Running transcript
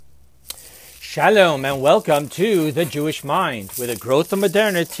Shalom and welcome to The Jewish Mind, where the growth of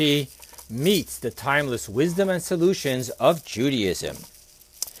modernity meets the timeless wisdom and solutions of Judaism.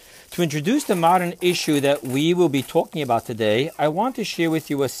 To introduce the modern issue that we will be talking about today, I want to share with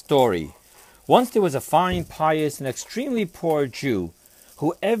you a story. Once there was a fine, pious, and extremely poor Jew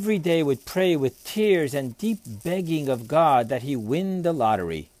who every day would pray with tears and deep begging of God that he win the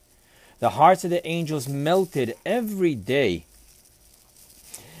lottery. The hearts of the angels melted every day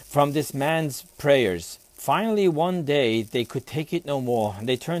from this man's prayers. Finally, one day, they could take it no more, and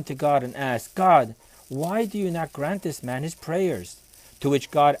they turned to God and asked, God, why do you not grant this man his prayers? To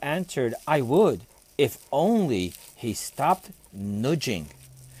which God answered, I would, if only he stopped nudging.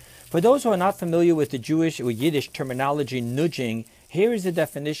 For those who are not familiar with the Jewish or Yiddish terminology nudging, here is the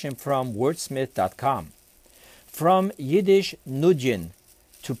definition from wordsmith.com. From Yiddish nudgen,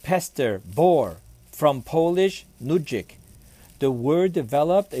 to pester, bore, from Polish nudzik. The word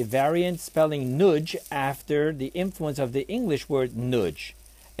developed a variant spelling nudge after the influence of the English word nudge.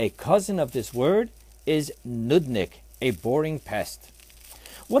 A cousin of this word is nudnik, a boring pest.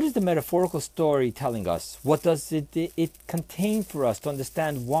 What is the metaphorical story telling us? What does it contain for us to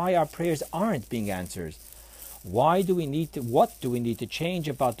understand why our prayers aren't being answered? What do we need to change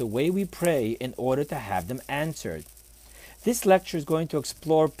about the way we pray in order to have them answered? This lecture is going to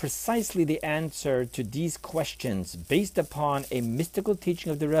explore precisely the answer to these questions based upon a mystical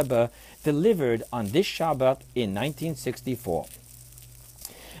teaching of the Rebbe delivered on this Shabbat in 1964.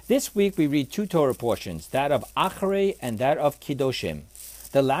 This week we read two Torah portions, that of Acahrei and that of Kedoshim.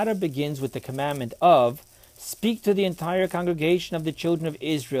 The latter begins with the commandment of, speak to the entire congregation of the children of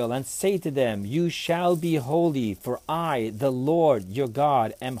Israel and say to them, you shall be holy, for I, the Lord your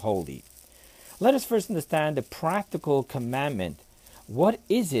God, am holy. Let us first understand the practical commandment. What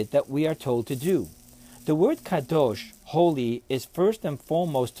is it that we are told to do? The word kadosh, holy, is first and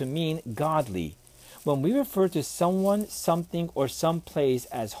foremost to mean godly. When we refer to someone, something, or some place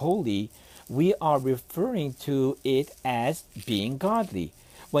as holy, we are referring to it as being godly.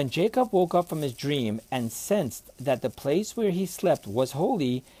 When Jacob woke up from his dream and sensed that the place where he slept was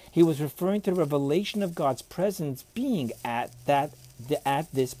holy, he was referring to the revelation of God's presence being at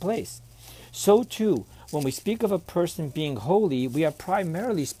this place. So too, when we speak of a person being holy, we are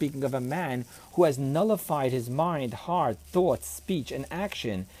primarily speaking of a man who has nullified his mind, heart, thoughts, speech, and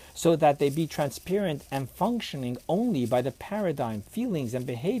action so that they be transparent and functioning only by the paradigm, feelings, and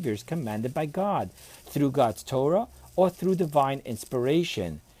behaviors commanded by God through God's Torah or through divine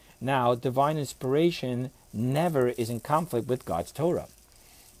inspiration. Now, divine inspiration never is in conflict with God's Torah.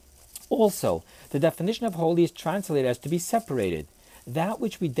 Also, the definition of holy is translated as to be separated. That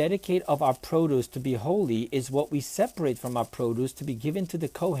which we dedicate of our produce to be holy is what we separate from our produce to be given to the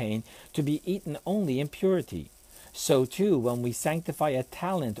Kohen to be eaten only in purity. So too, when we sanctify a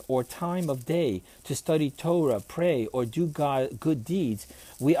talent or time of day to study Torah, pray, or do good deeds,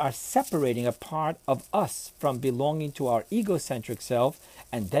 we are separating a part of us from belonging to our egocentric self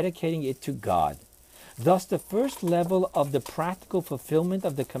and dedicating it to God. Thus, the first level of the practical fulfillment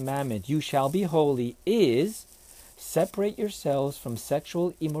of the commandment, you shall be holy, is separate yourselves from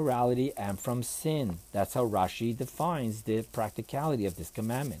sexual immorality and from sin. That's how Rashi defines the practicality of this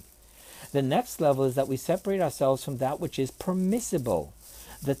commandment. The next level is that we separate ourselves from that which is permissible.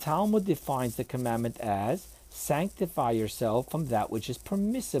 The Talmud defines the commandment as sanctify yourself from that which is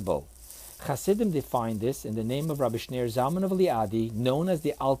permissible. Hasidim define this in the name of Rabbi Shneir Zalman of Liadi, known as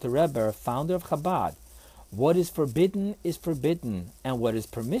the Alter Rebbe, founder of Chabad. What is forbidden, and what is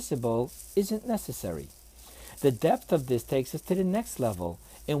permissible isn't necessary. The depth of this takes us to the next level,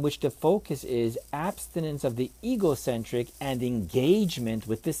 in which the focus is abstinence of the egocentric and engagement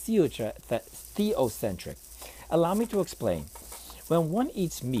with the theocentric. Allow me to explain. When one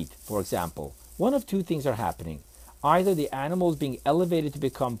eats meat, for example, one of two things are happening. Either the animal is being elevated to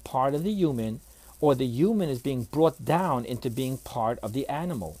become part of the human, or the human is being brought down into being part of the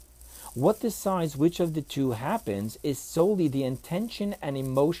animal. What decides which of the two happens is solely the intention and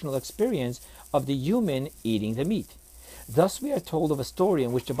emotional experience of the human eating the meat. Thus we are told of a story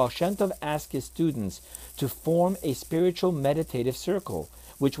in which the Baal Shem Tov asked his students to form a spiritual meditative circle,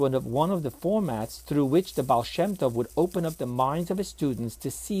 which was one of the formats through which the Baal Shem Tov would open up the minds of his students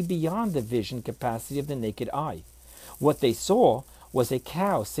to see beyond the vision capacity of the naked eye. What they saw was a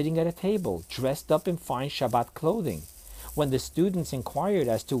cow sitting at a table, dressed up in fine Shabbat clothing. When the students inquired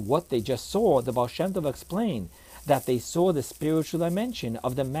as to what they just saw, the Baal Shem Tov explained that they saw the spiritual dimension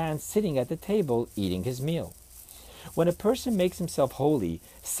of the man sitting at the table eating his meal. When a person makes himself holy,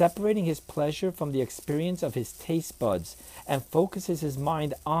 separating his pleasure from the experience of his taste buds, and focuses his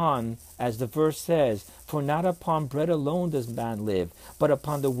mind on, as the verse says, "For not upon bread alone does man live, but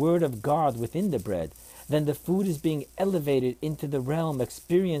upon the word of God within the bread," then the food is being elevated into the realm,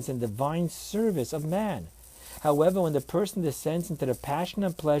 experience, and divine service of man. However, when the person descends into the passion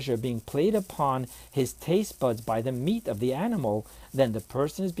and pleasure being played upon his taste buds by the meat of the animal, then the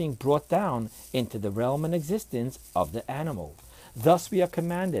person is being brought down into the realm and existence of the animal. Thus we are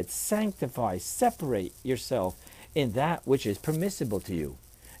commanded, sanctify, separate yourself in that which is permissible to you.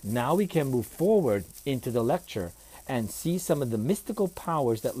 Now we can move forward into the lecture and see some of the mystical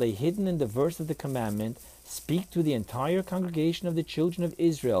powers that lay hidden in the verse of the commandment, speak to the entire congregation of the children of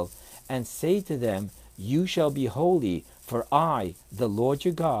Israel, and say to them, "You shall be holy, for I, the Lord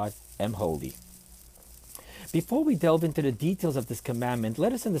your God, am holy." Before we delve into the details of this commandment,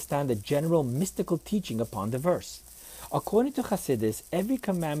 let us understand the general mystical teaching upon the verse. According to Hasidus, every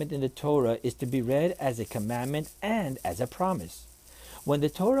commandment in the Torah is to be read as a commandment and as a promise. When the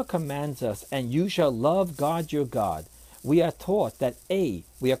Torah commands us, "And you shall love God your God," we are taught that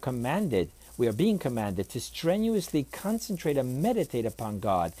we are being commanded to strenuously concentrate and meditate upon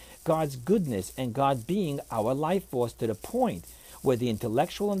God, God's goodness, and God being our life force to the point where the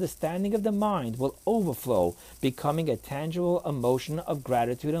intellectual understanding of the mind will overflow, becoming a tangible emotion of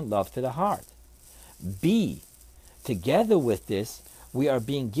gratitude and love to the heart. Together with this, we are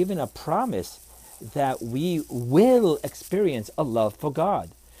being given a promise that we will experience a love for God.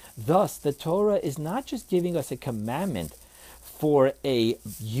 Thus, the Torah is not just giving us a commandment for a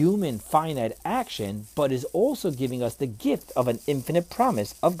human finite action, but is also giving us the gift of an infinite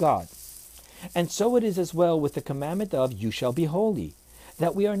promise of God. And so it is as well with the commandment of "You shall be holy,"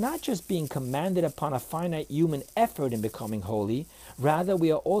 that we are not just being commanded upon a finite human effort in becoming holy, rather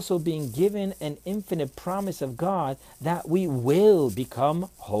we are also being given an infinite promise of God that we will become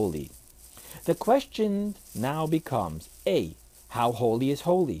holy. The question now becomes, A, how holy is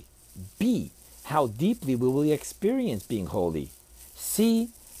holy? B, how deeply will we experience being holy? C,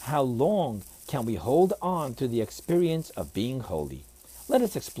 how long can we hold on to the experience of being holy? Let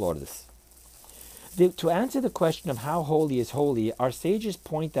us explore this. To answer the question of how holy is holy, our sages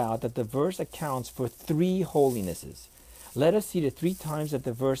point out that the verse accounts for three holinesses. Let us see the three times that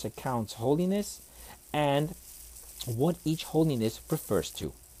the verse accounts holiness and what each holiness refers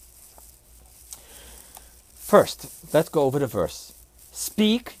to. First, let's go over the verse.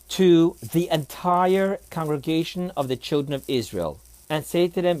 "Speak to the entire congregation of the children of Israel, and say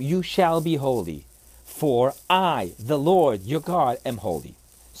to them, you shall be holy, for I, the Lord your God, am holy."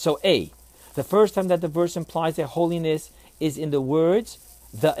 So A, the first time that the verse implies a holiness is in the words,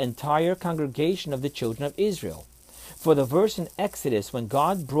 "the entire congregation of the children of Israel." For the verse in Exodus, when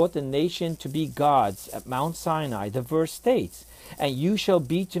God brought the nation to be gods at Mount Sinai, the verse states, "And you shall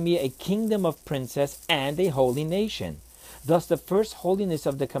be to me a kingdom of princes and a holy nation." Thus the first holiness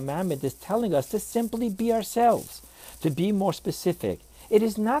of the commandment is telling us to simply be ourselves. To be more specific, it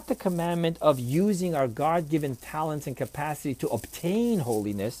is not the commandment of using our God-given talents and capacity to obtain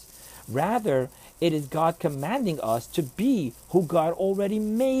holiness. Rather, it is God commanding us to be who God already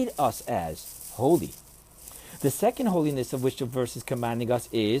made us as, holy. The second holiness of which the verse is commanding us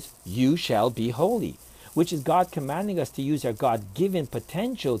is, "You shall be holy," which is God commanding us to use our God-given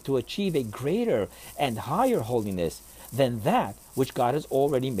potential to achieve a greater and higher holiness than that which God has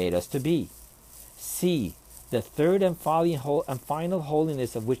already made us to be. C, the third and final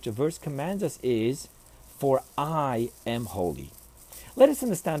holiness of which the verse commands us is, "For I am holy." Let us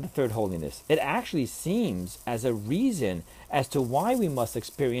understand the third holiness. It actually seems as a reason as to why we must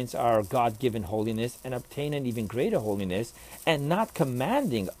experience our God-given holiness and obtain an even greater holiness, and not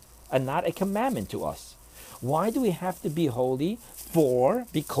a commandment to us. Why do we have to be holy?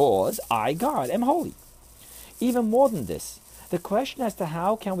 Because I, God, am holy. Even more than this, the question as to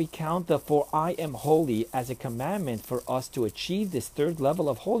how can we count the "for I am holy" as a commandment for us to achieve this third level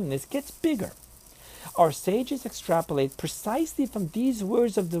of holiness gets bigger. Our sages extrapolate precisely from these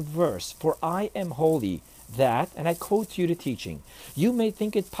words of the verse, "For I am holy," that, and I quote to you the teaching, "You may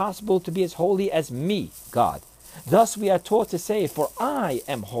think it possible to be as holy as me, God." Thus we are taught to say, "For I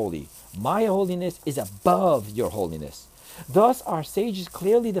am holy. My holiness is above your holiness." Thus our sages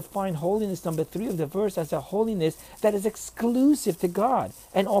clearly define holiness number 3 of the verse as a holiness that is exclusive to God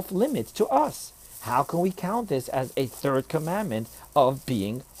and off limits to us. How can we count this as a third commandment of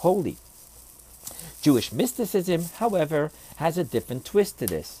being holy? Jewish mysticism, however, has a different twist to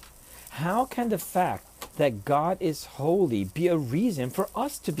this. How can the fact that God is holy be a reason for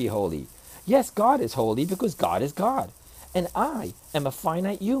us to be holy? Yes, God is holy because God is God. And I am a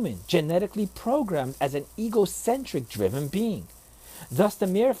finite human, genetically programmed as an egocentric driven being. Thus, the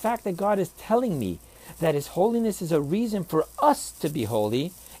mere fact that God is telling me that His holiness is a reason for us to be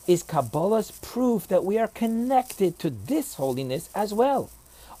holy is Kabbalah's proof that we are connected to this holiness as well.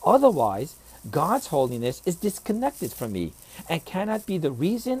 Otherwise, God's holiness is disconnected from me and cannot be the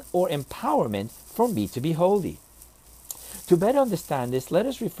reason or empowerment for me to be holy. To better understand this, let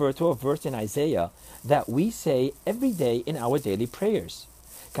us refer to a verse in Isaiah that we say every day in our daily prayers.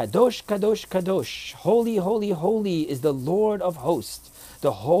 Kadosh, Kadosh, Kadosh, holy, holy, holy is the Lord of hosts.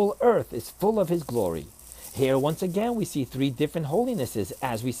 The whole earth is full of His glory. Here once again we see three different holinesses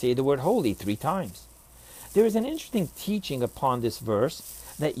as we say the word holy 3 times. There is an interesting teaching upon this verse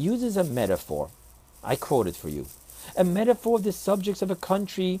that uses a metaphor. I quote it for you. A metaphor of the subjects of a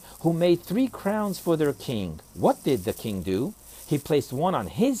country who made 3 crowns for their king. What did the king do? He placed 1 on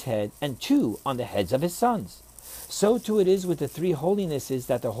his head and 2 on the heads of his sons. So too it is with the 3 holinesses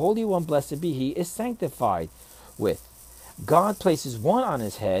that the Holy One, blessed be He, is sanctified with. God places 1 on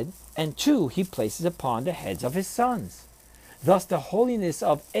His head and 2 He places upon the heads of His sons. Thus the holiness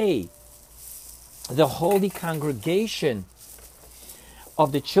of A, the holy congregation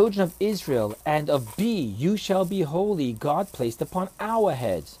of the children of Israel, and of B, you shall be holy, God placed upon our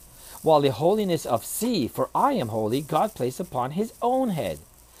heads, while the holiness of C, for I am holy, God placed upon His own head.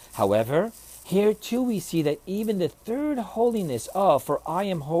 However, here too we see that even the 3rd holiness of, for I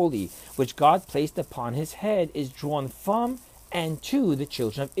am holy, which God placed upon His head, is drawn from and to the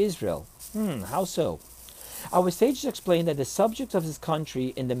children of Israel. How so? Our sages explain that the subjects of this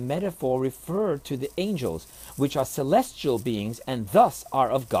country in the metaphor refer to the angels, which are celestial beings and thus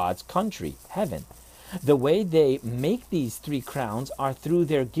are of God's country, heaven. The way they make these 3 crowns are through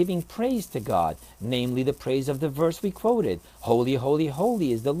their giving praise to God, namely the praise of the verse we quoted, holy, holy,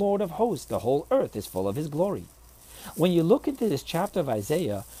 holy is the Lord of hosts, the whole earth is full of His glory. When you look into this chapter of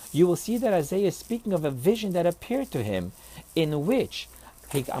Isaiah, you will see that Isaiah is speaking of a vision that appeared to him, in which,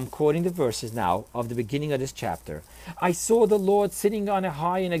 I'm quoting the verses now of the beginning of this chapter. I saw the Lord sitting on a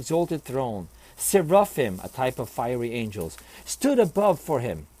high and exalted throne. Seraphim, a type of fiery angels, stood above for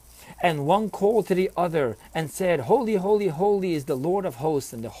Him. And one called to the other and said, holy, holy, holy is the Lord of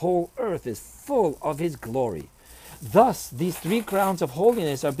hosts, and the whole earth is full of His glory. Thus, these 3 crowns of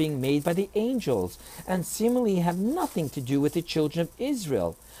holiness are being made by the angels, and seemingly have nothing to do with the children of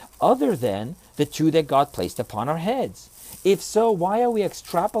Israel, other than the 2 that God placed upon our heads. If so, why are we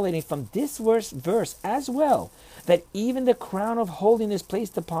extrapolating from this verse as well, that even the crown of holiness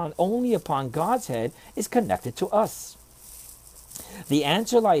placed only upon God's head is connected to us? The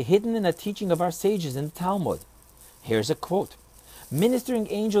answer lies hidden in a teaching of our sages in the Talmud. Here's a quote. Ministering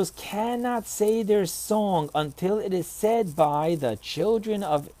angels cannot say their song until it is said by the children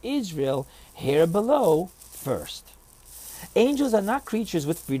of Israel here below first. Angels are not creatures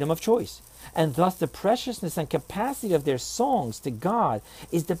with freedom of choice, and thus the preciousness and capacity of their songs to God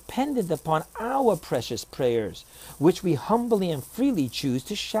is dependent upon our precious prayers, which we humbly and freely choose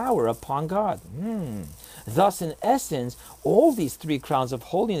to shower upon God. Thus, in essence, all these 3 crowns of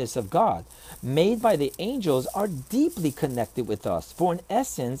holiness of God, made by the angels, are deeply connected with us, for in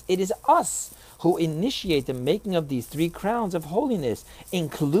essence, it is us who initiate the making of these 3 crowns of holiness,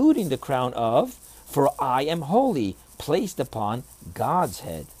 including the crown of, for I am holy, placed upon God's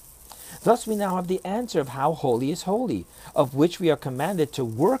head. Thus we now have the answer of how holy is holy, of which we are commanded to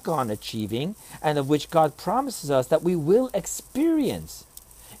work on achieving, and of which God promises us that we will experience.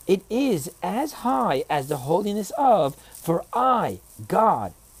 It is as high as the holiness of, for I,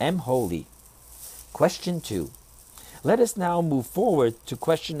 God, am holy. Question 2. Let us now move forward to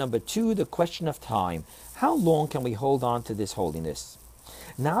question number 2, the question of time. How long can we hold on to this holiness?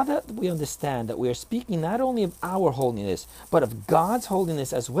 Now that we understand that we are speaking not only of our holiness, but of God's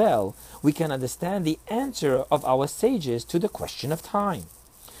holiness as well, we can understand the answer of our sages to the question of time.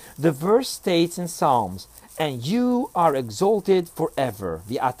 The verse states in Psalms, and you are exalted forever,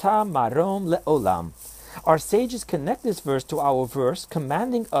 V'ata marom le'olam. Our sages connect this verse to our verse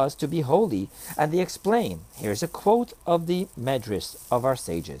commanding us to be holy, and they explain. Here's a quote of the Medrash of our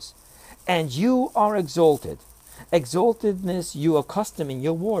sages. And you are exalted. Exaltedness you accustom in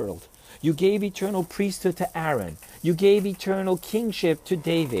your world. You gave eternal priesthood to Aaron. You gave eternal kingship to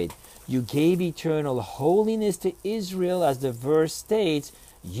David. You gave eternal holiness to Israel, as the verse states,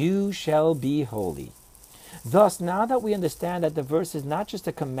 you shall be holy. Thus, now that we understand that the verse is not just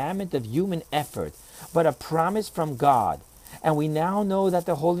a commandment of human effort, but a promise from God, and we now know that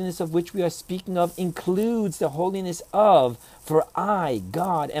the holiness of which we are speaking of includes the holiness of, for I,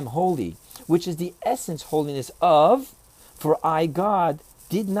 God, am holy, which is the essence holiness of, for I, God,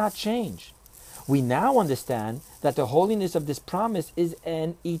 did not change. We now understand that the holiness of this promise is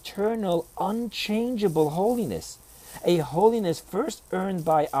an eternal, unchangeable holiness, a holiness first earned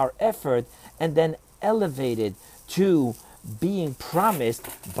by our effort and then elevated to being promised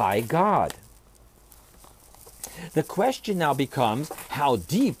by God. The question now becomes, how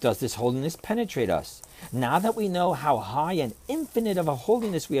deep does this holiness penetrate us? Now that we know how high and infinite of a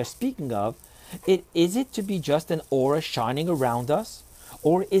holiness we are speaking of, is it to be just an aura shining around us?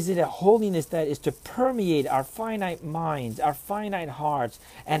 Or is it a holiness that is to permeate our finite minds, our finite hearts,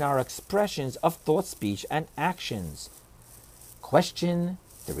 and our expressions of thought, speech, and actions? Question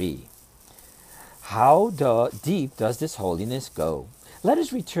 3. How deep does this holiness go? Let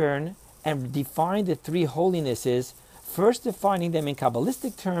us return and define the three holinesses, first defining them in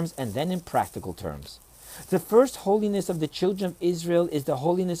Kabbalistic terms and then in practical terms. The first holiness of the children of Israel is the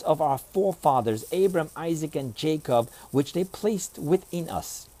holiness of our forefathers, Abraham, Isaac, and Jacob, which they placed within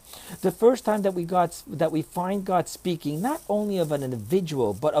us. The first time that we find God speaking not only of an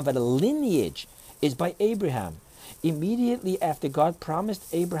individual but of a lineage is by Abraham. Immediately after God promised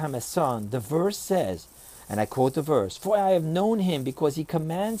Abraham a son, the verse says, and I quote the verse, "For I have known him because he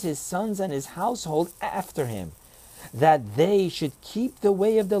commands his sons and his household after him, that they should keep the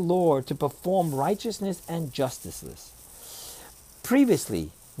way of the Lord to perform righteousness and justice."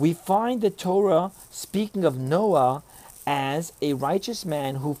 Previously, we find the Torah speaking of Noah as a righteous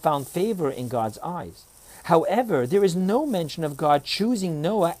man who found favor in God's eyes. However, there is no mention of God choosing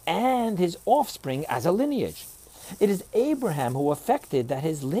Noah and his offspring as a lineage. It is Abraham who affected that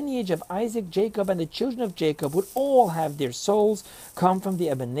his lineage of Isaac, Jacob, and the children of Jacob would all have their souls come from the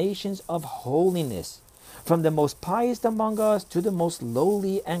emanations of holiness, from the most pious among us to the most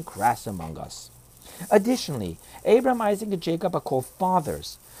lowly and crass among us. Additionally, Abraham, Isaac, and Jacob are called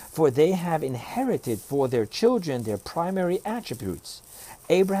fathers, for they have inherited for their children their primary attributes.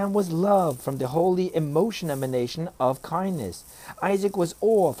 Abraham was love from the holy emotion emanation of kindness. Isaac was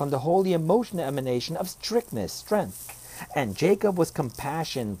awe from the holy emotion emanation of strength. And Jacob was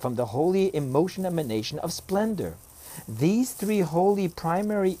compassion from the holy emotion emanation of splendor. These three holy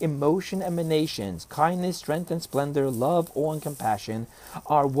primary emotion emanations, kindness, strength, and splendor, love, awe, and compassion,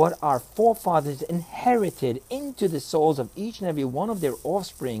 are what our forefathers inherited into the souls of each and every one of their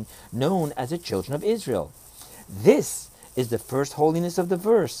offspring, known as the children of Israel. This is the first holiness of the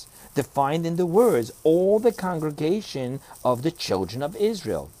verse, defined in the words, all the congregation of the children of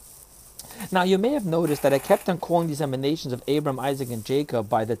Israel. Now, you may have noticed that I kept on calling these emanations of Abraham, Isaac, and Jacob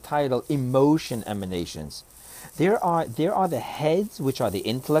by the title emotion emanations. There are the heads, which are the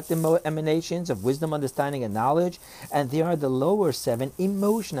intellect emanations of wisdom, understanding, and knowledge, and there are the lower 7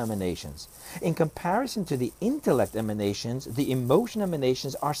 emotion emanations. In comparison to the intellect emanations, the emotion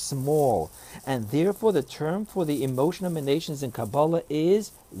emanations are small, and therefore the term for the emotion emanations in Kabbalah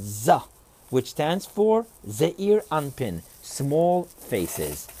is Zah, which stands for Zeir Anpin, small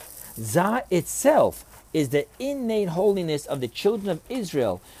faces. Zah itself is the innate holiness of the children of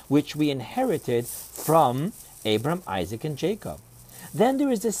Israel, which we inherited from Abraham, Isaac, and Jacob. Then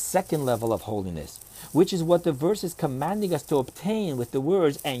there is the second level of holiness, which is what the verse is commanding us to obtain with the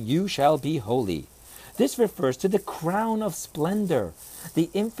words, "And you shall be holy." This refers to the crown of splendor,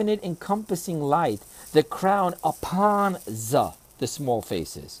 the infinite encompassing light, the crown upon Zah, the small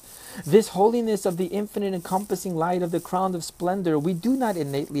faces. This holiness of the infinite encompassing light of the crown of splendor we do not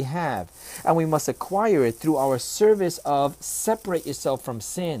innately have, and we must acquire it through our service of separate yourself from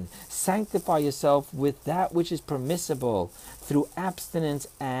sin, sanctify yourself with that which is permissible through abstinence,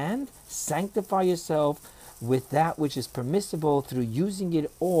 and sanctify yourself with that which is permissible through using it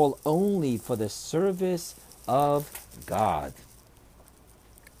all only for the service of God.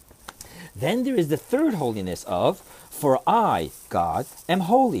 Then there is the third holiness of, "For I, God, am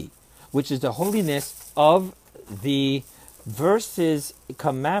holy," which is the holiness of the which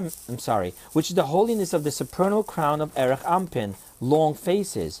is the holiness of the supernal crown of Erech Ampin, long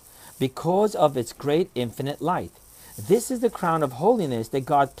faces, because of its great infinite light. This is the crown of holiness that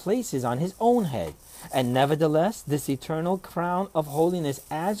God places on his own head, and nevertheless this eternal crown of holiness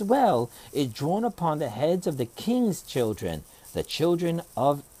as well is drawn upon the heads of the king's children, the children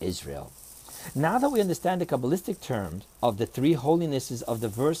of Israel. Now that we understand the Kabbalistic terms of the three holinesses of the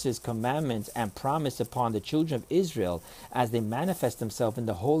verses, commandments, and promise upon the children of Israel as they manifest themselves in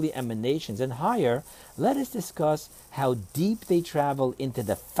the holy emanations and higher, let us discuss how deep they travel into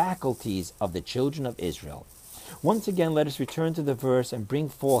the faculties of the children of Israel. Once again, let us return to the verse and bring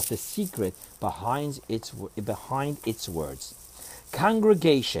forth the secret behind its words.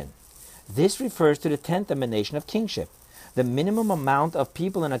 Congregation. This refers to the 10th emanation of kingship. The minimum amount of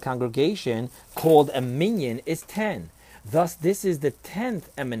people in a congregation, called a minyan, is 10. Thus, this is the 10th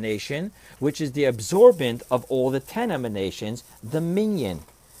emanation, which is the absorbent of all the 10 emanations, the minyan.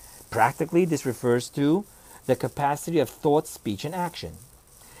 Practically, this refers to the capacity of thought, speech, and action.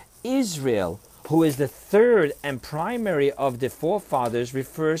 Israel, who is the third and primary of the forefathers,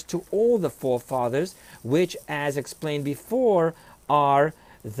 refers to all the forefathers, which, as explained before, are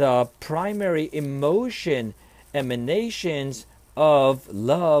the primary emotion emanations of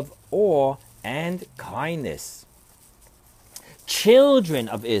love, awe, and kindness. Children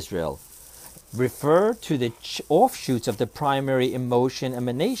of Israel refer to the offshoots of the primary emotion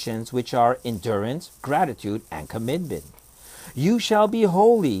emanations, which are endurance, gratitude, and commitment. You shall be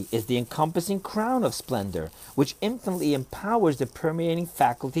holy is the encompassing crown of splendor, which infinitely empowers the permeating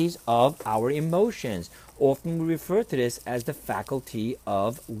faculties of our emotions. Often we refer to this as the faculty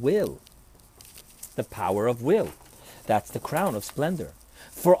of will, the power of will. That's the crown of splendor.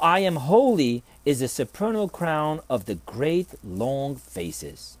 For I am holy is the supernal crown of the great long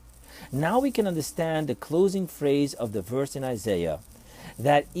faces. Now we can understand the closing phrase of the verse in Isaiah,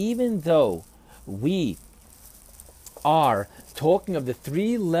 that even though we are talking of the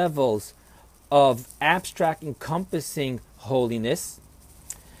 3 levels of abstract encompassing holiness,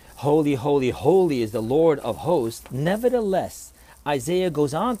 holy, holy, holy is the Lord of hosts, nevertheless, Isaiah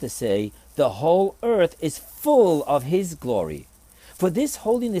goes on to say, the whole earth is full of his glory. For this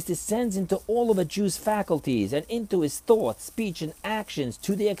holiness descends into all of a Jew's faculties and into his thoughts, speech, and actions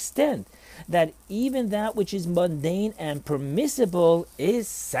to the extent that even that which is mundane and permissible is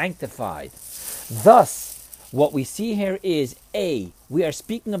sanctified. Thus, what we see here is A, we are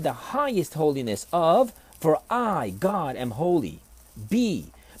speaking of the highest holiness of, for I, God, am holy. B,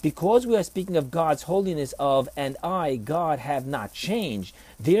 because we are speaking of God's holiness of, and I, God, have not changed,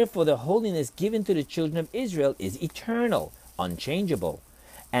 therefore the holiness given to the children of Israel is eternal, unchangeable.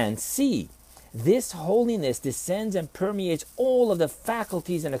 And C, this holiness descends and permeates all of the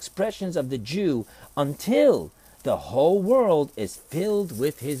faculties and expressions of the Jew until the whole world is filled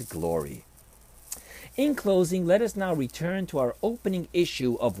with his glory. In closing, let us now return to our opening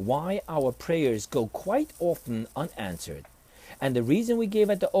issue of why our prayers go quite often unanswered. And the reason we gave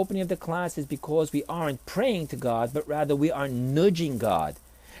at the opening of the class is because we aren't praying to God, but rather we are nudging God.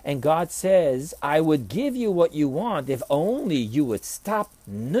 And God says, I would give you what you want if only you would stop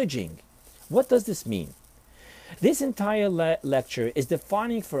nudging. What does this mean? This entire lecture is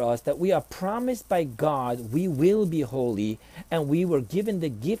defining for us that we are promised by God we will be holy, and we were given the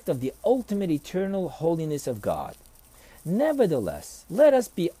gift of the ultimate eternal holiness of God. Nevertheless, let us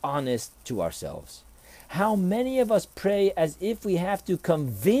be honest to ourselves. How many of us pray as if we have to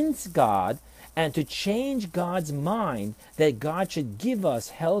convince God and to change God's mind that God should give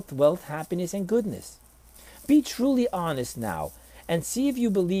us health, wealth, happiness, and goodness? Be truly honest now and see if you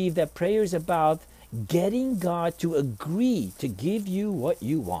believe that prayer is about getting God to agree to give you what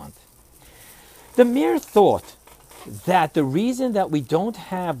you want. The mere thought that the reason that we don't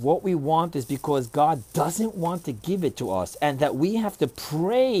have what we want is because God doesn't want to give it to us, and that we have to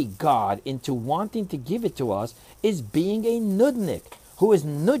pray God into wanting to give it to us, is being a nudnik who is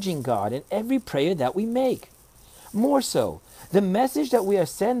nudging God in every prayer that we make. More so, the message that we are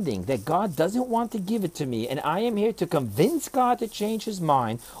sending that God doesn't want to give it to me and I am here to convince God to change his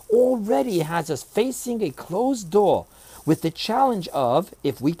mind already has us facing a closed door with the challenge of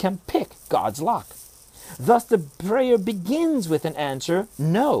if we can pick God's lock. Thus the prayer begins with an answer,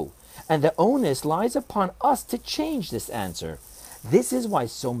 no, and the onus lies upon us to change this answer. This is why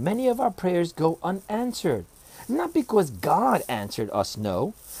so many of our prayers go unanswered. Not because God answered us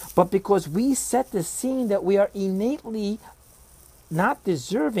no, but because we set the scene that we are innately not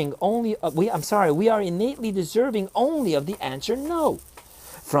deserving only of, we are innately deserving only of the answer no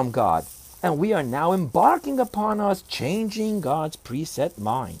from God. And we are now embarking upon us changing God's preset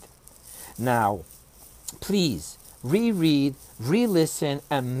mind. Now, please reread, re-listen,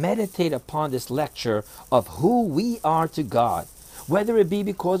 and meditate upon this lecture of who we are to God. Whether it be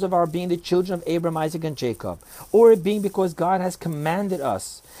because of our being the children of Abraham, Isaac, and Jacob, or it being because God has commanded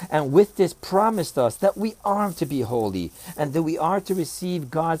us, and with this promised us that we are to be holy, and that we are to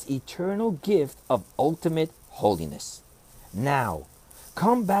receive God's eternal gift of ultimate holiness. Now,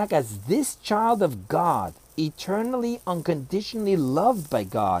 come back as this child of God, eternally, unconditionally loved by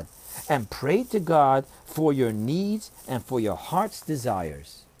God, and pray to God for your needs and for your heart's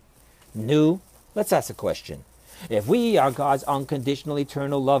desires. New, let's ask a question. If we are God's unconditional,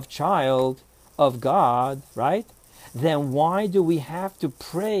 eternal love child of God, right? Then why do we have to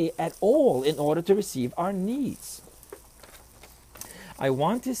pray at all in order to receive our needs? I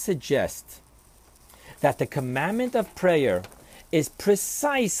want to suggest that the commandment of prayer is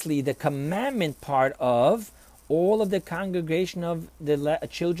precisely the commandment part of all of the congregation of the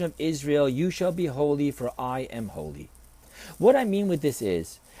children of Israel, you shall be holy, for I am holy. What I mean with this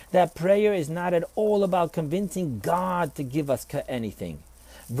is that prayer is not at all about convincing God to give us anything.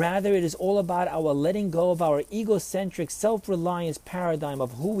 Rather, it is all about our letting go of our egocentric self-reliance paradigm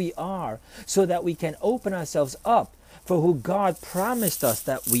of who we are, so that we can open ourselves up for who God promised us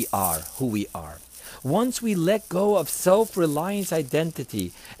that we are, who we are. Once we let go of self-reliance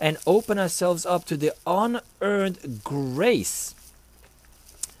identity and open ourselves up to the unearned grace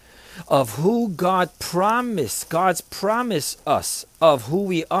of who God's promise us of who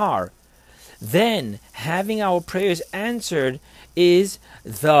we are, then having our prayers answered is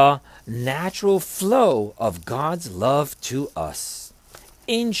the natural flow of God's love to us.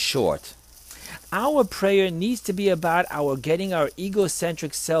 In short, our prayer needs to be about our getting our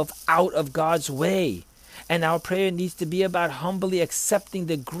egocentric self out of God's way. And our prayer needs to be about humbly accepting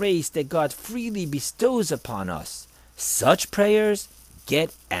the grace that God freely bestows upon us. Such prayers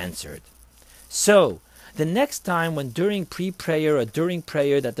get answered. So, the next time when during pre-prayer or during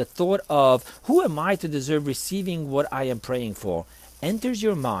prayer that the thought of, who am I to deserve receiving what I am praying for, enters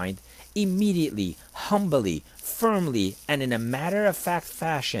your mind, immediately, humbly, firmly, and in a matter-of-fact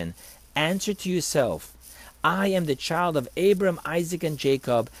fashion, answer to yourself, I am the child of Abraham, Isaac, and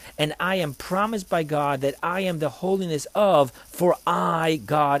Jacob, and I am promised by God that I am the holiness of, for I,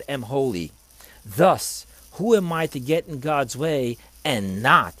 God, am holy. Thus, who am I to get in God's way and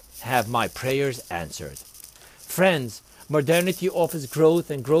not have my prayers answered? Friends, modernity offers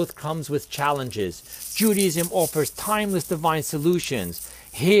growth, and growth comes with challenges. Judaism offers timeless divine solutions.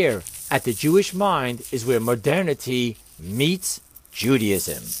 Here, at the Jewish Mind, is where modernity meets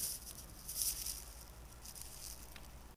Judaism.